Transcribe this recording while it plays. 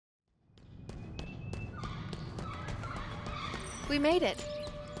We made it.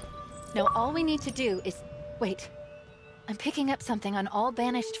 Now all we need to do is... Wait. I'm picking up something on all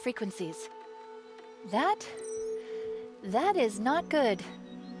banished frequencies. That is not good.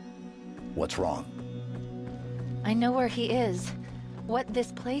 What's wrong? I know where he is. What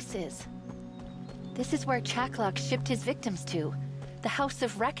this place is. This is where Chaklock shipped his victims to. The House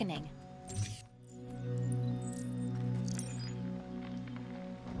of Reckoning.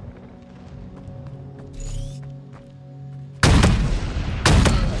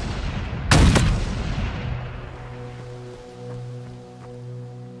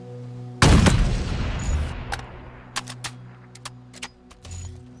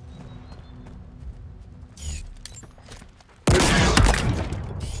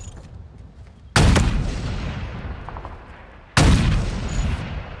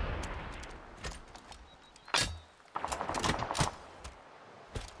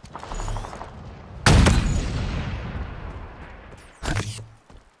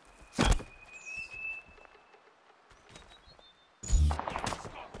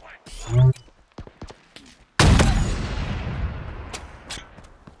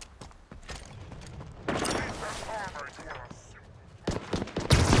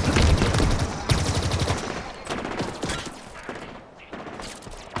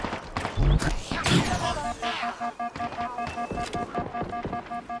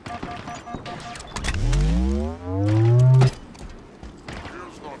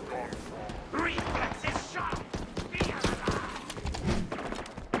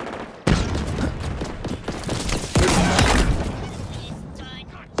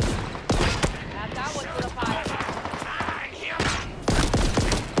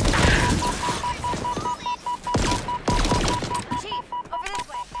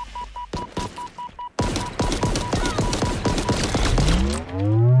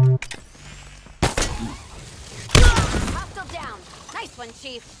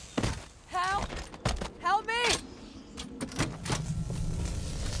 Chief. Help! Help me!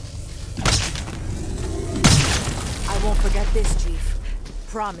 I won't forget this, Chief.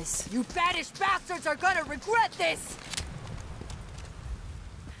 Promise. You banished bastards are gonna regret this!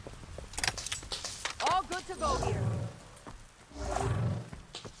 All good to go here.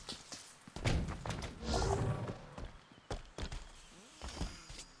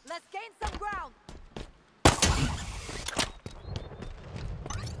 Let's gain some ground!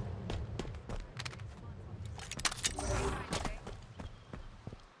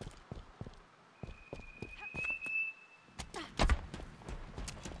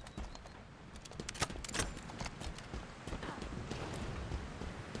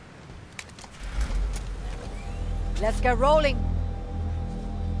 Let's get rolling.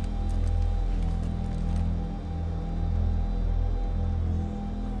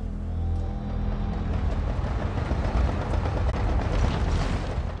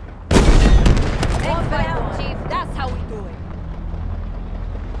 Chief. That's how we do it.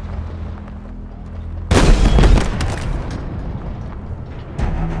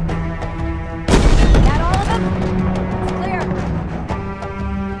 Got all of them? It's clear.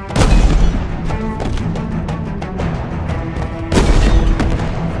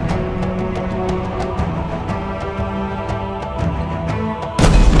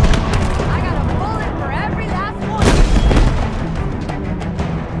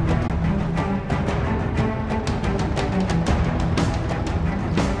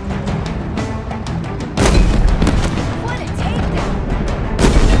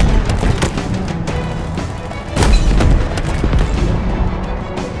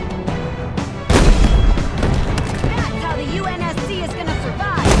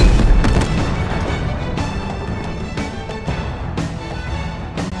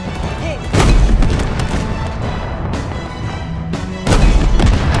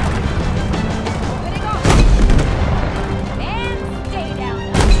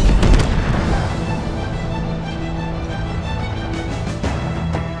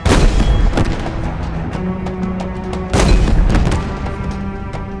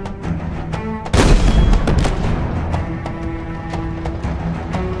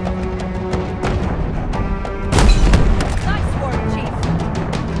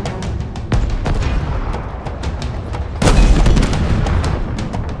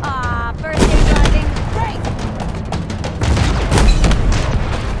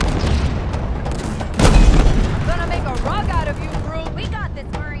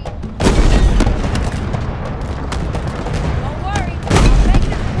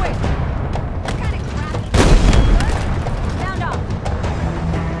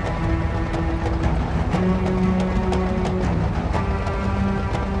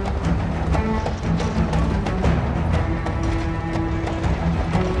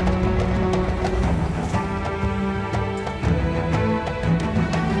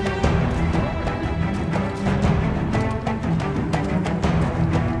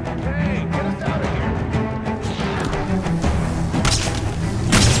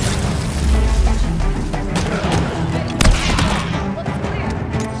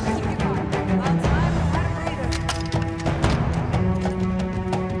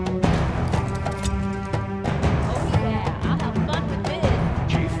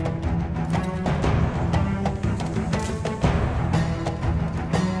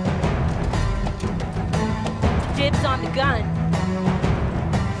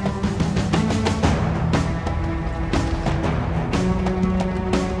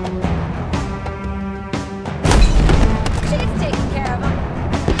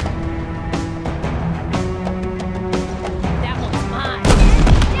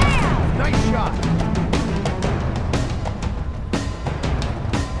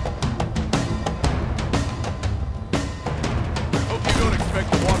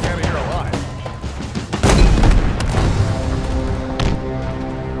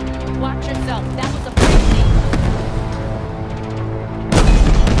 Watch yourself. That was a friendly.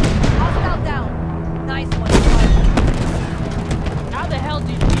 Hostile down. Nice one, Spartan. How the hell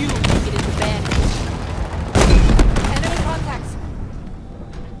did you make it into Banished? Enemy contacts.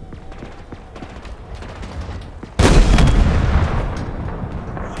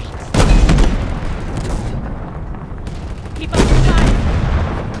 Keep up the fight.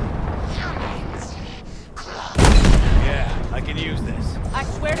 Yeah, I can use this. I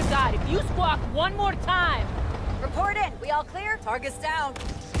swear to God, if you squawk one more time. Report in. We all clear? Target's down.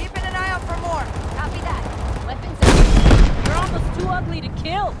 Keeping an eye out for more. Copy that. Weapons out. You're almost too ugly to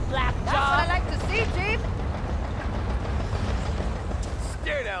kill, Blackjaw. That's what I like to see, Chief.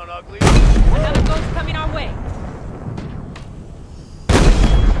 Stare down, ugly. Another ghost coming our way.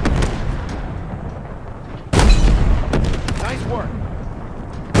 Nice work.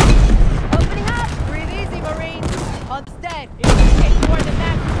 Opening up. Breathe easy, Marines. Understand. It will take more than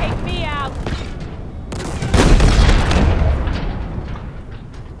that to take me out.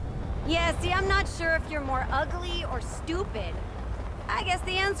 Yeah, see, I'm not sure if you're more ugly or stupid. I guess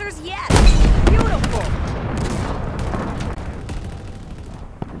the answer's yes. Beautiful.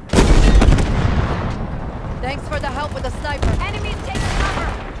 Thanks for the help with the sniper. Enemies taking cover!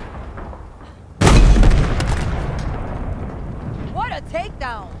 What a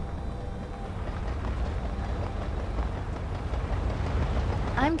takedown.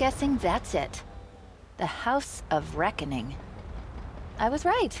 I'm guessing that's it. The House of Reckoning. I was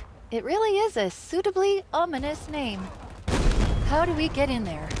right. It really is a suitably ominous name. How do we get in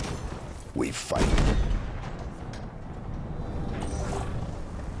there? We fight.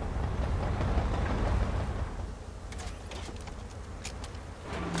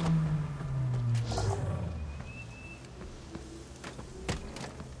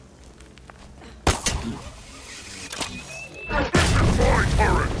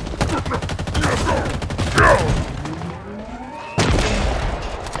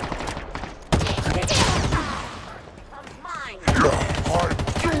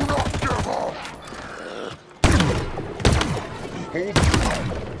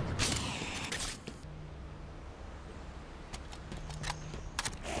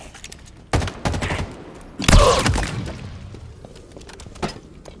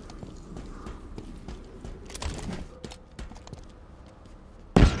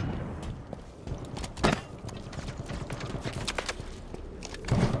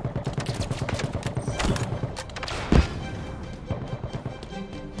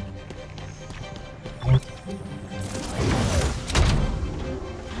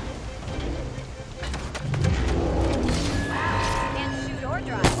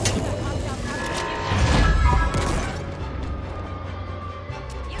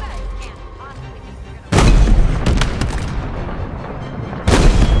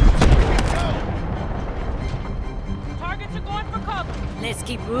 Let's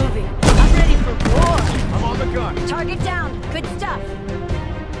keep moving. I'm ready for war. I'm on the gun. Target down. Good stuff.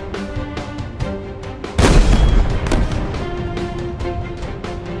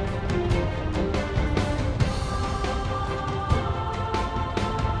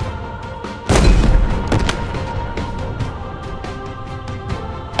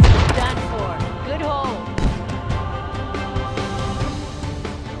 Done for. Good hole.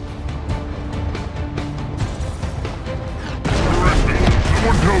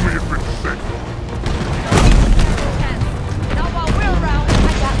 Someone tell me if it's safe. Not while we're around.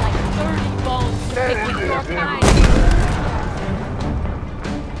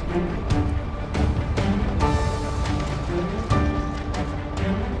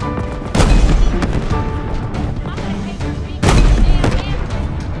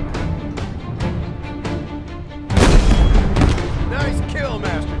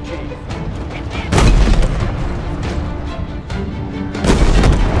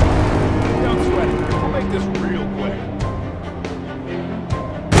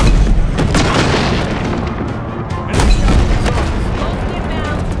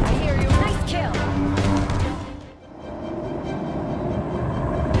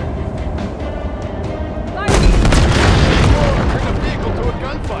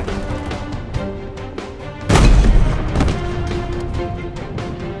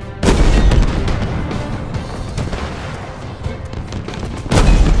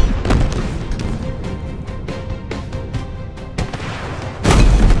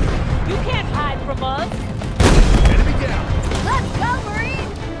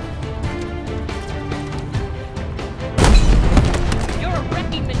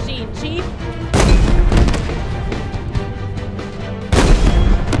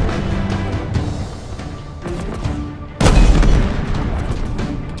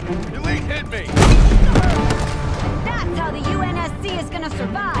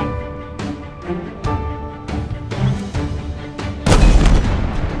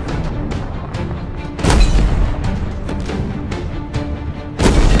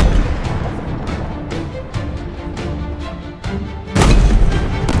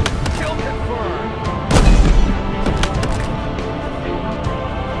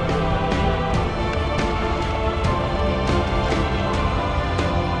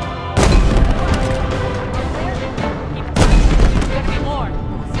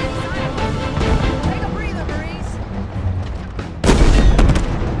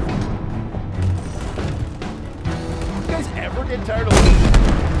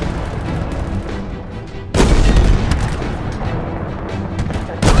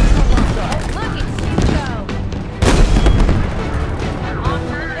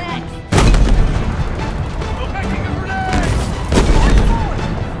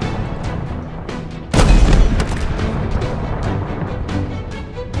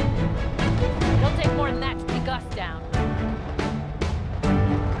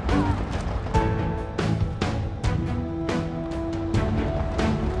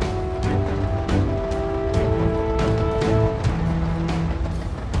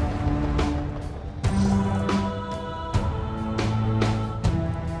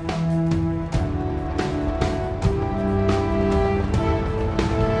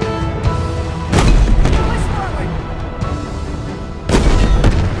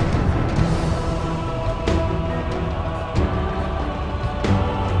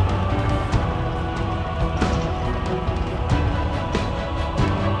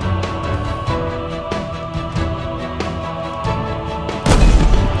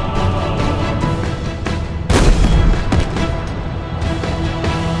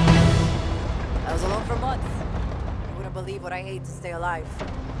 stay alive.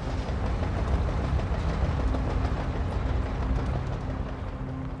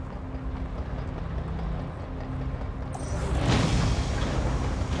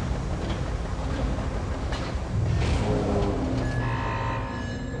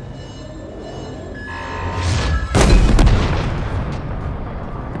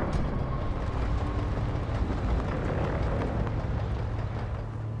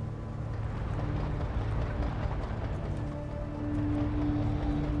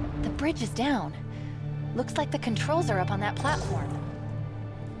 The bridge is down. Looks like the controls are up on that platform.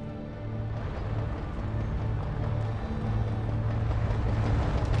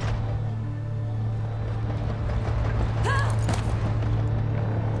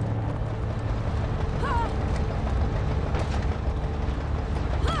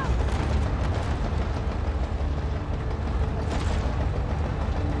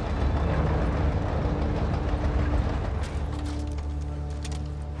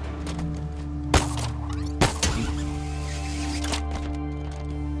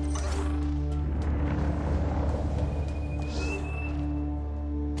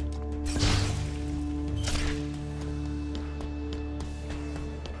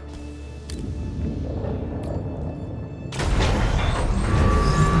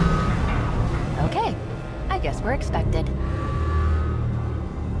 Okay, I guess we're expected.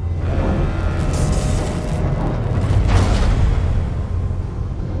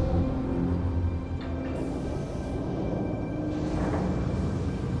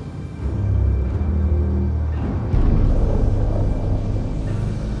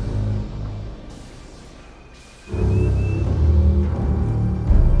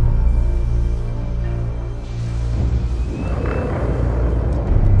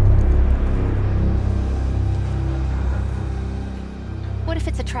 What if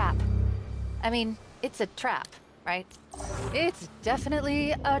it's a trap? I mean, it's a trap, right? It's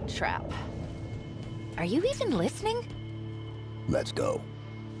definitely a trap. Are you even listening? Let's go.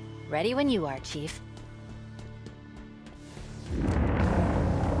 Ready when you are, Chief.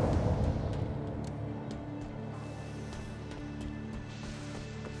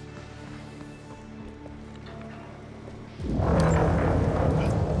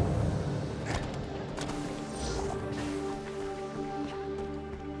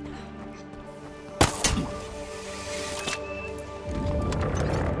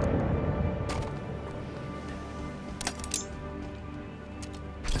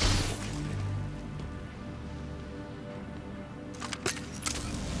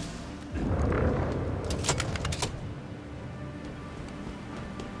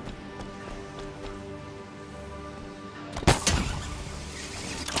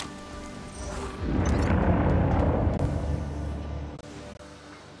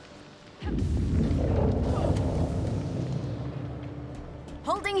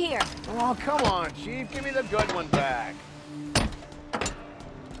 Holding here. Oh, come on, Chief. Give me the good one back.